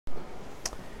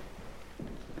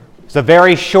It's a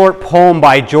very short poem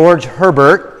by George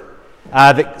Herbert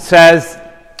that says,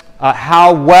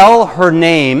 how well her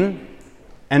name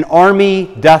an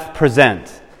army doth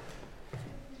present,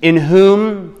 in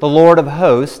whom the Lord of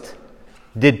hosts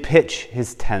did pitch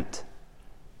his tent.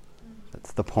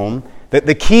 That's the poem.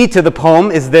 The key to the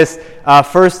poem is this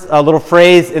first little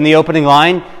phrase in the opening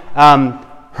line,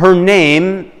 her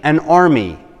name an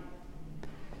army.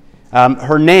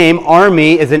 Her name,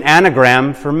 army, is an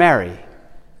anagram for Mary.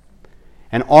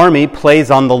 An army plays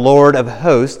on the Lord of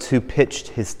hosts who pitched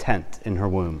his tent in her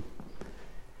womb.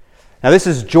 Now this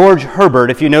is George Herbert.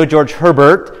 If you know George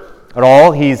Herbert at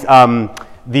all, he's one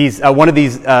of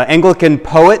these Anglican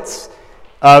poets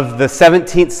of the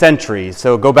 17th century.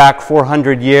 So go back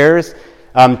 400 years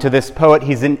to this poet.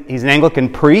 He's an Anglican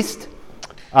priest,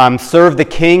 served the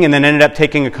king, and then ended up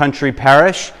taking a country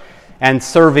parish and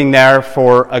serving there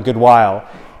for a good while.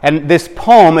 And this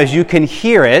poem, as you can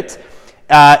hear it,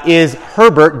 is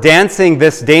Herbert dancing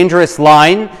this dangerous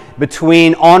line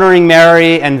between honoring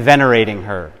Mary and venerating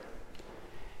her.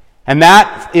 And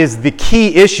that is the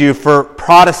key issue for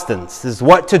Protestants, is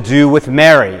what to do with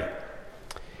Mary.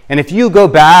 And if you go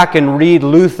back and read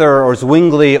Luther or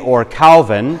Zwingli or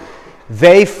Calvin,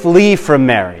 they flee from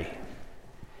Mary.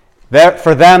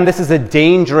 For them, this is a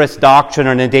dangerous doctrine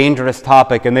and a dangerous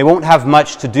topic, and they won't have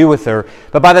much to do with her.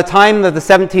 But by the time of the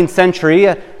 17th century,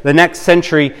 the next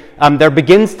century, there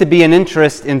begins to be an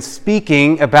interest in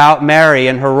speaking about Mary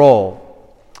and her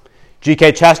role.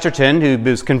 G.K. Chesterton, who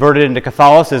was converted into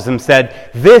Catholicism, said,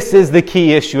 this is the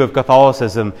key issue of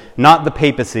Catholicism, not the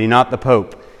papacy, not the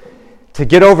Pope. To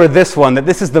get over this one, that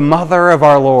this is the mother of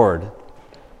our Lord,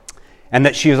 and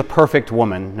that she is a perfect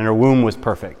woman, and her womb was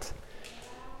perfect.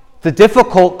 It's a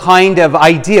difficult kind of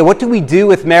idea. What do we do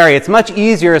with Mary? It's much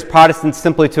easier as Protestants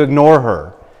simply to ignore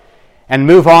her and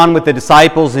move on with the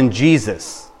disciples and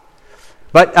Jesus.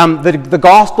 But the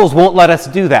Gospels won't let us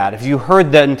do that. If you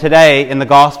heard them today in the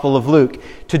Gospel of Luke,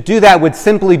 to do that would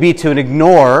simply be to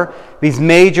ignore these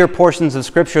major portions of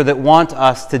Scripture that want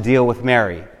us to deal with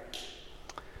Mary.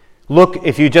 Look,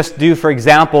 if you just do, for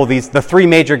example, the three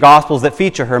major Gospels that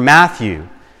feature her. Matthew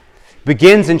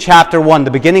begins in chapter 1, the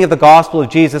beginning of the Gospel of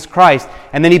Jesus Christ,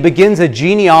 and then he begins a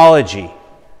genealogy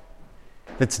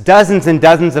that's dozens and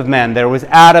dozens of men. There was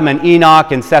Adam and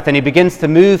Enoch and Seth, and he begins to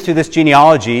move through this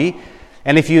genealogy.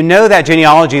 And if you know that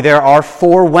genealogy, there are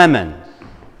 4 women: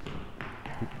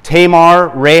 Tamar,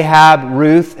 Rahab,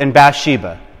 Ruth, and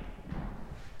Bathsheba.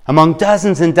 Among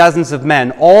dozens and dozens of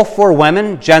men, all 4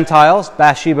 women, Gentiles,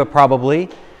 Bathsheba probably,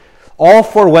 all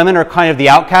 4 women are kind of the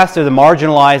outcasts, they're the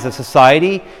marginalized of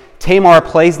society. Tamar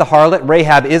plays the harlot,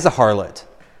 Rahab is a harlot.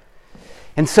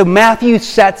 And so Matthew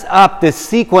sets up this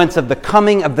sequence of the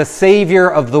coming of the Savior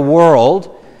of the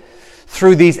world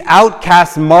through these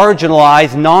outcast,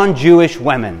 marginalized, non-Jewish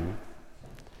women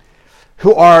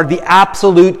who are the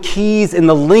absolute keys in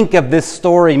the link of this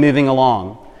story moving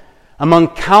along, among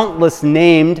countless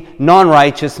named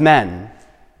non-righteous men.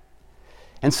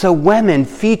 And so women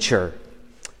feature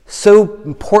so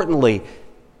importantly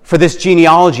for this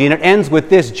genealogy, and it ends with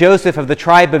this: Joseph of the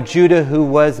tribe of Judah, who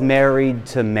was married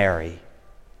to Mary.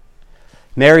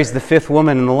 Mary's the 5th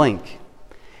woman in the link.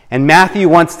 And Matthew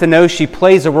wants to know she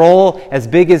plays a role as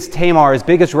big as Tamar, as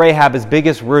big as Rahab, as big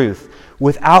as Ruth.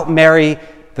 Without Mary,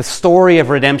 the story of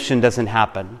redemption doesn't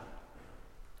happen.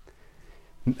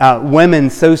 Women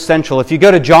so central. If you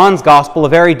go to John's Gospel, a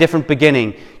very different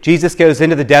beginning. Jesus goes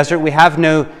into the desert. We have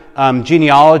no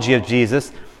genealogy of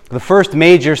Jesus. The first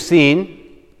major scene,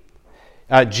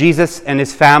 Jesus and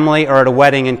his family are at a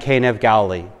wedding in Cana of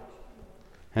Galilee.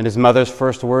 And his mother's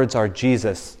first words are,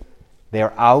 Jesus, they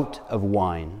are out of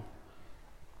wine.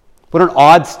 What an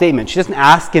odd statement. She doesn't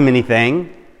ask him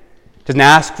anything. Doesn't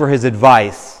ask for his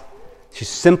advice. She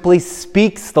simply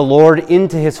speaks the Lord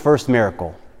into his first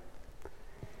miracle.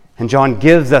 And John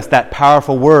gives us that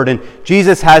powerful word. And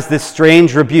Jesus has this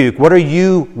strange rebuke. What are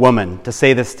you, woman, to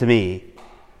say this to me?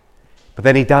 But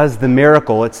then he does the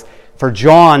miracle. It's for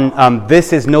John,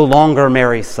 this is no longer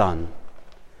Mary's son.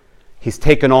 He's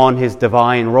taken on his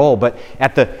divine role. But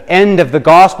at the end of the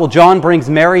gospel, John brings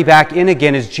Mary back in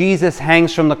again as Jesus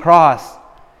hangs from the cross.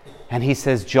 And he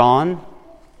says, John,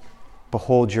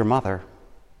 behold your mother.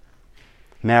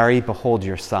 Mary, behold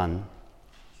your son.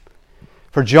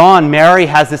 For John, Mary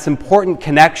has this important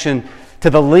connection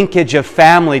to the linkage of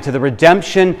family, to the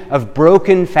redemption of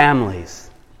broken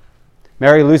families.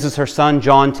 Mary loses her son,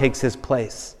 John takes his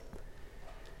place.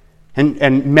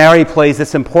 And Mary plays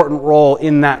this important role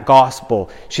in that gospel.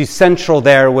 She's central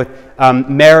there with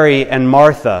Mary and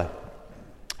Martha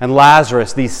and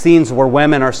Lazarus, these scenes where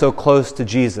women are so close to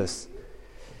Jesus.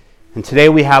 And today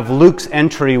we have Luke's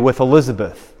entry with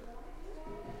Elizabeth.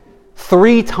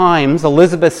 3 times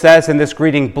Elizabeth says in this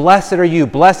greeting, "Blessed are you,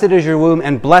 blessed is your womb,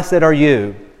 and blessed are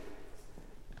you,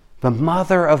 the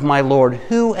mother of my Lord."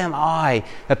 Who am I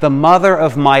that the mother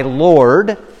of my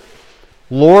Lord,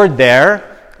 Lord there,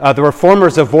 the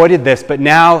Reformers avoided this, but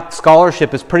now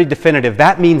scholarship is pretty definitive.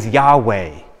 That means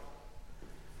Yahweh.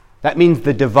 That means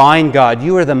the divine God.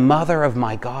 You are the mother of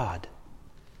my God.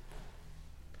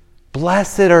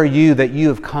 Blessed are you that you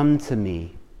have come to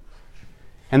me.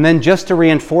 And then just to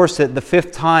reinforce it, the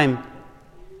 5th time,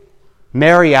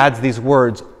 Mary adds these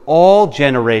words, "All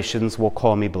generations will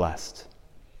call me blessed."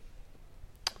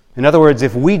 In other words,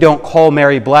 if we don't call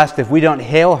Mary blessed, if we don't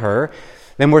hail her,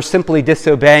 then we're simply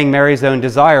disobeying Mary's own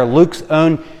desire. Luke's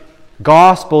own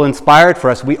gospel inspired for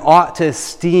us. We ought to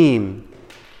esteem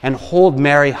and hold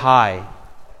Mary high.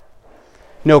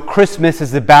 No, Christmas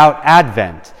is about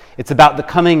Advent. It's about the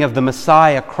coming of the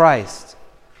Messiah, Christ.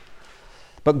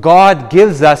 But God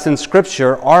gives us in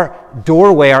Scripture our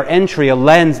doorway, our entry, a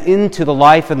lens into the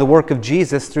life and the work of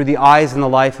Jesus through the eyes and the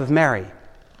life of Mary.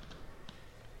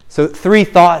 So 3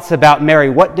 thoughts about Mary.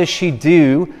 What does she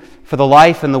do for the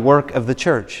life and the work of the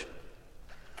church?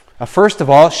 First of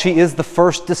all, she is the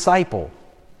first disciple.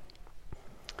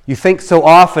 You think so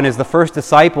often as the first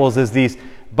disciples as these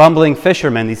bumbling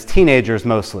fishermen, these teenagers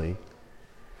mostly,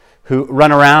 who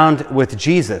run around with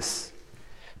Jesus.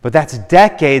 But that's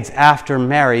decades after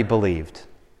Mary believed.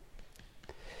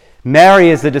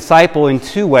 Mary is a disciple in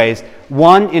 2 ways.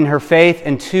 1, in her faith,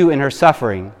 and 2, in her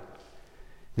suffering.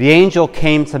 The angel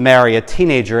came to Mary, a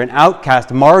teenager, an outcast,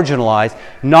 marginalized,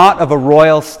 not of a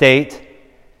royal state,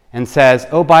 and says,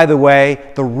 "Oh, by the way,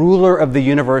 the ruler of the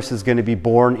universe is going to be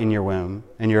born in your womb,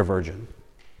 and you're a virgin."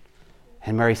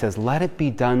 And Mary says, "Let it be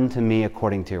done to me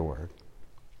according to your word."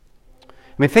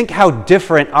 I mean, think how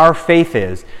different our faith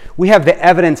is. We have the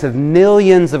evidence of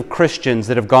millions of Christians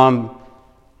that have gone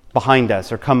behind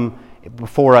us or come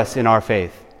before us in our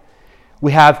faith.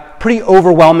 We have pretty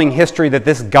overwhelming history that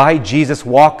this guy Jesus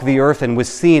walked the earth and was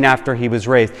seen after he was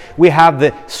raised. We have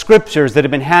the scriptures that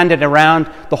have been handed around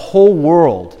the whole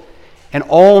world. And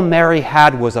all Mary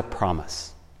had was a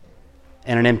promise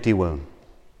and an empty womb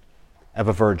of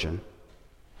a virgin.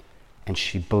 And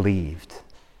she believed.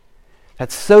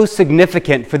 That's so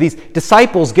significant for these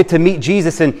disciples get to meet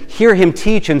Jesus and hear him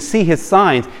teach and see his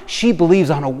signs. She believes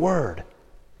on a word.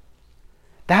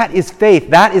 That is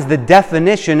faith. That is the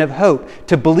definition of hope,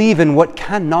 to believe in what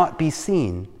cannot be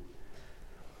seen.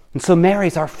 And so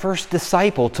Mary's our first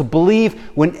disciple, to believe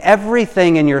when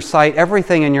everything in your sight,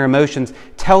 everything in your emotions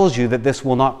tells you that this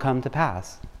will not come to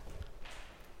pass.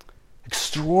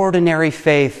 Extraordinary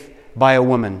faith by a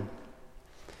woman.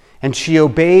 And she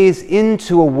obeys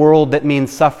into a world that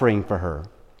means suffering for her.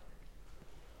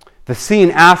 The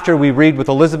scene after we read with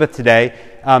Elizabeth today,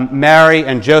 Mary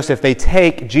and Joseph, they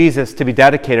take Jesus to be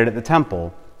dedicated at the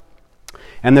temple.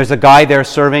 And there's a guy there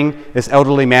serving this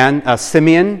elderly man,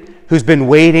 Simeon, who's been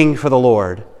waiting for the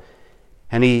Lord.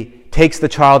 And he takes the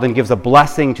child and gives a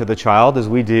blessing to the child, as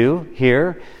we do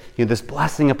here. You know, this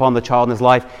blessing upon the child in his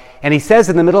life. And he says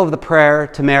in the middle of the prayer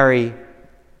to Mary,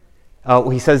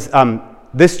 he says,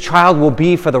 "This child will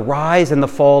be for the rise and the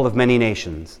fall of many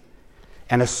nations,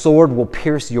 and a sword will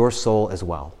pierce your soul as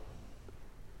well."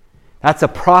 That's a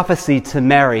prophecy to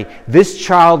Mary. This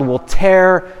child will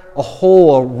tear a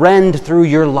hole, a rend through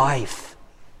your life.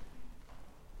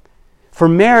 For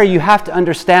Mary, you have to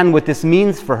understand what this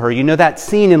means for her. You know that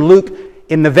scene in Luke,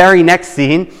 in the very next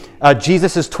scene,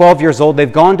 Jesus is 12 years old. They've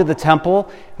gone to the temple,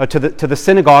 to the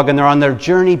synagogue, and they're on their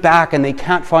journey back, and they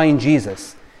can't find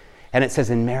Jesus. And it says,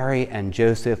 and Mary and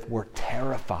Joseph were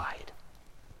terrified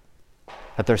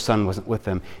that their son wasn't with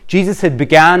them. Jesus had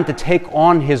begun to take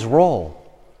on his role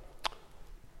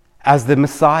as the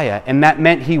Messiah, and that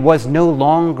meant he was no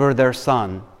longer their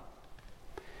son.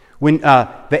 When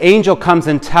the angel comes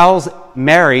and tells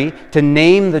Mary to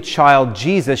name the child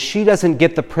Jesus, she doesn't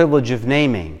get the privilege of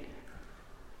naming.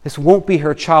 This won't be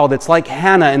her child. It's like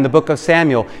Hannah in the book of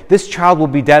Samuel. This child will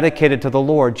be dedicated to the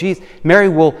Lord. Mary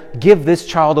will give this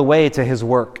child away to his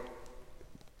work.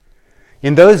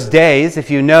 In those days,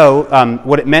 if you know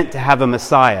what it meant to have a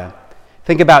Messiah,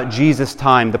 think about Jesus'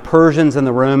 time. The Persians and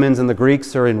the Romans and the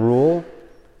Greeks are in rule.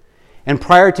 And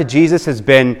prior to Jesus has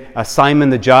been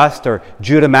Simon the Just or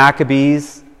Judah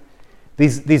Maccabees.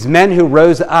 These men who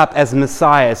rose up as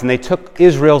messiahs, and they took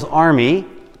Israel's army,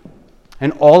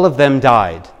 and all of them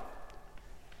died.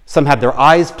 Some had their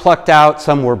eyes plucked out,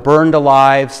 some were burned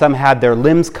alive, some had their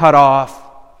limbs cut off.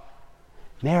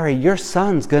 Mary, your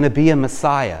son's going to be a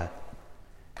Messiah.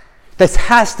 This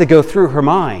has to go through her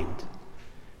mind.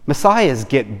 Messiahs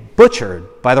get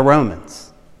butchered by the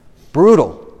Romans.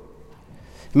 Brutal.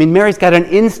 I mean, Mary's got an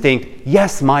instinct,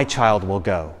 yes, my child will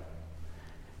go.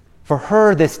 For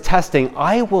her, this testing,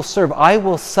 I will serve, I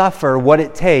will suffer what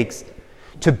it takes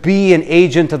to be an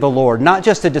agent of the Lord. Not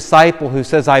just a disciple who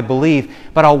says, I believe,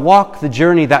 but I'll walk the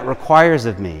journey that requires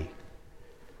of me.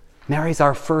 Mary's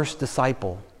our first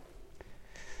disciple.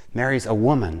 Mary's a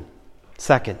woman.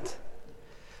 Second,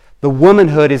 the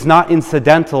womanhood is not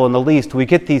incidental in the least. We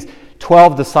get these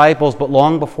 12 disciples, but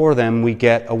long before them, we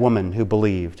get a woman who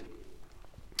believed.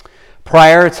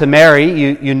 Prior to Mary,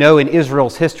 you know in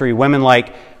Israel's history, women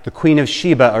like the Queen of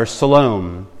Sheba or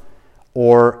Salome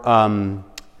or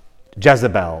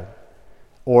Jezebel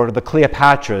or the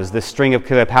Cleopatras, the string of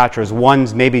Cleopatras,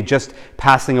 one's maybe just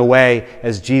passing away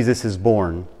as Jesus is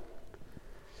born.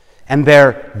 And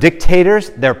they're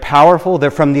dictators, they're powerful,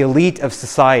 they're from the elite of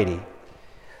society.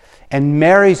 And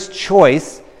Mary's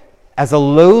choice as a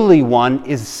lowly one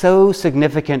is so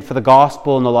significant for the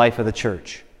gospel and the life of the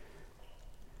church.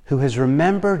 Who has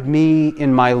remembered me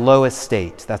in my lowest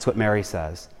state. That's what Mary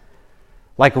says.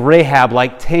 Like Rahab,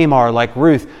 like Tamar, like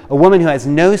Ruth, a woman who has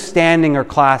no standing or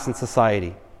class in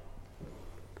society.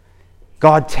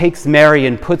 God takes Mary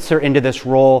and puts her into this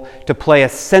role to play a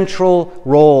central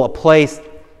role, a place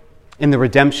in the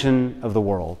redemption of the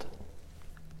world.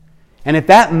 And at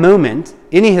that moment,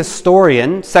 any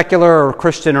historian, secular or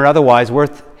Christian or otherwise,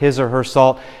 worth his or her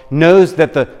salt, knows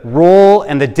that the role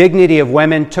and the dignity of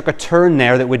women took a turn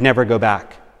there that would never go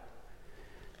back.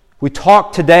 We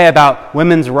talk today about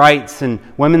women's rights and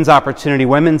women's opportunity,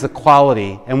 women's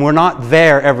equality, and we're not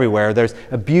there everywhere. There's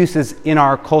abuses in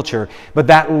our culture, but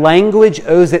that language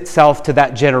owes itself to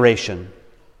that generation.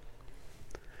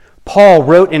 Paul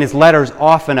wrote in his letters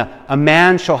often, a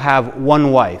man shall have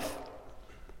one wife.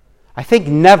 I think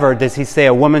never does he say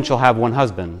a woman shall have one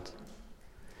husband.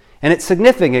 And it's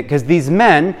significant because these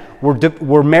men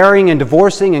were marrying and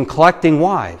divorcing and collecting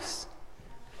wives.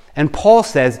 And Paul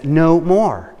says, no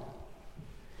more.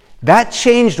 That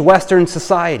changed Western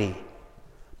society.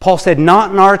 Paul said,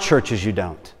 not in our churches you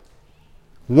don't.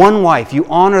 One wife, you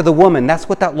honor the woman. That's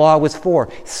what that law was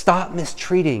for. Stop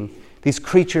mistreating these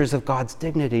creatures of God's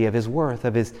dignity, of his worth,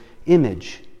 of his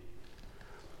image.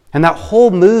 And that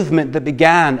whole movement that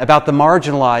began about the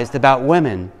marginalized, about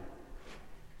women,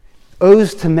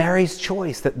 owes to Mary's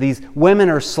choice that these women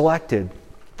are selected.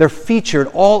 They're featured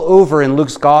all over in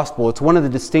Luke's gospel. It's one of the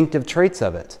distinctive traits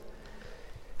of it.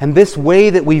 And this way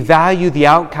that we value the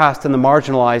outcast and the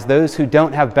marginalized, those who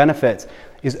don't have benefits,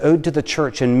 is owed to the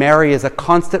church. And Mary is a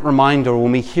constant reminder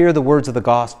when we hear the words of the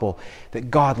gospel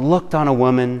that God looked on a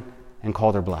woman and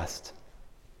called her blessed.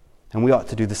 And we ought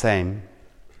to do the same.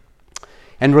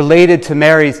 And related to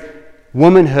Mary's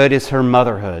womanhood is her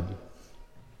motherhood.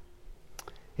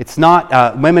 It's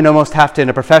not, women almost have to, in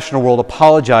a professional world,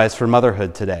 apologize for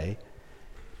motherhood today.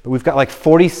 But we've got like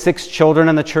 46 children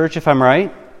in the church, if I'm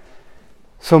right.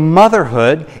 So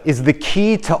motherhood is the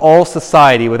key to all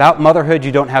society. Without motherhood,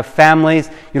 you don't have families,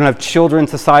 you don't have children,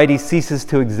 society ceases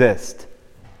to exist.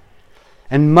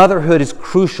 And motherhood is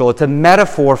crucial. It's a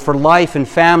metaphor for life and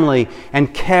family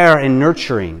and care and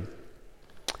nurturing.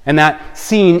 And that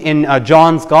scene in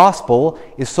John's gospel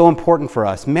is so important for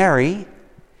us. Mary,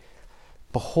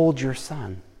 behold your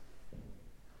son.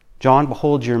 John,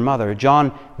 behold your mother.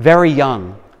 John, very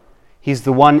young. He's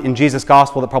the one in Jesus'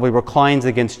 gospel that probably reclines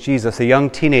against Jesus, a young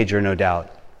teenager, no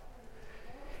doubt.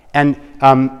 And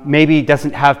maybe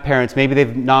doesn't have parents. Maybe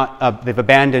they've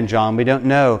abandoned John. We don't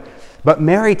know. But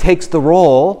Mary takes the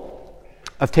role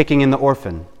of taking in the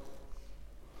orphan.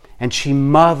 And she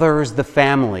mothers the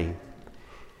family.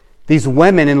 These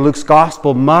women in Luke's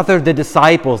gospel mother the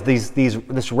disciples,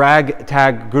 this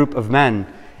ragtag group of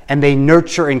men, and they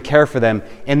nurture and care for them.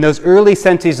 In those early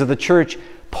centuries of the church,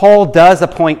 Paul does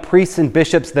appoint priests and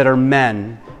bishops that are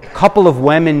men. A couple of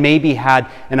women maybe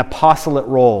had an apostolate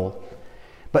role.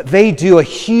 But they do a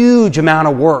huge amount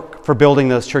of work for building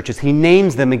those churches. He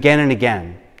names them again and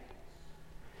again.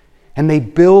 And they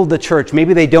build the church.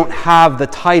 Maybe they don't have the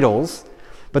titles,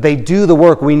 but they do the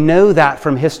work. We know that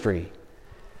from history.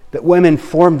 That women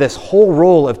formed this whole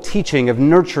role of teaching, of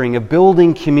nurturing, of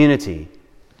building community,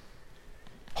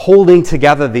 holding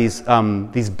together these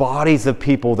bodies of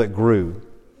people that grew.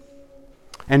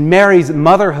 And Mary's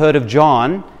motherhood of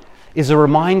John is a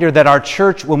reminder that our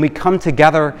church, when we come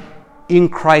together in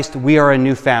Christ, we are a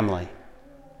new family.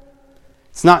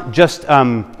 It's not just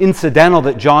incidental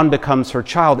that John becomes her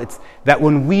child. It's that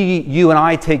when you and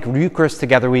I take Eucharist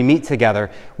together, we meet together,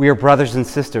 we are brothers and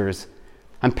sisters.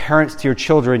 I'm parents to your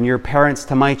children, you're parents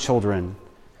to my children.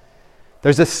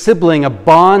 There's a sibling, a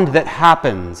bond that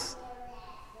happens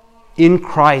in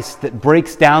Christ that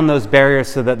breaks down those barriers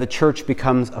so that the church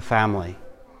becomes a family.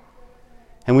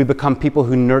 and we become people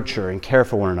who nurture and care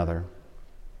for one another.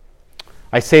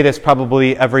 I say this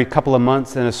probably every couple of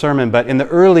months in a sermon, but in the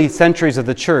early centuries of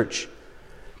the church,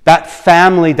 that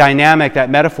family dynamic, that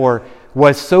metaphor,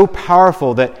 was so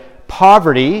powerful that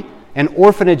poverty and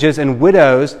orphanages and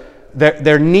widows,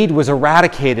 their need was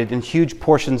eradicated in huge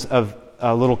portions of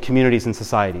little communities and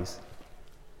societies.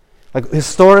 Like,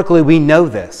 historically, we know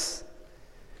this,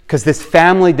 because this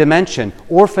family dimension,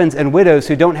 orphans and widows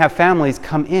who don't have families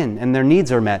come in and their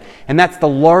needs are met. And that's the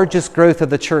largest growth of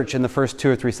the church in the first 2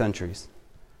 or 3 centuries,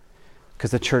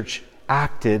 because the church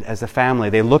acted as a family.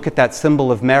 They look at that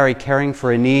symbol of Mary caring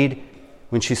for a need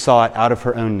when she saw it out of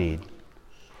her own need.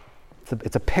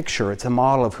 It's a picture, it's a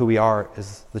model of who we are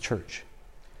as the church.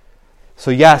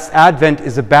 So yes, Advent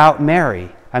is about Mary.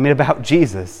 About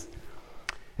Jesus.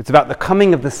 It's about the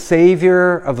coming of the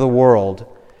Savior of the world,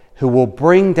 who will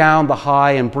bring down the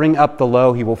high and bring up the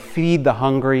low. He will feed the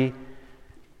hungry.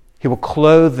 He will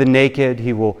clothe the naked.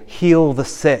 He will heal the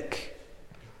sick.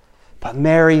 But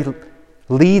Mary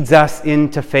leads us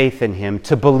into faith in him,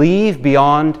 to believe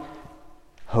beyond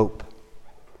hope,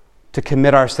 to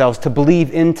commit ourselves, to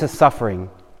believe into suffering,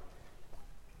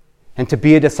 and to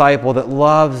be a disciple that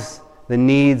loves the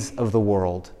needs of the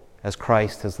world as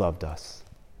Christ has loved us.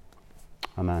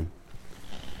 Amen.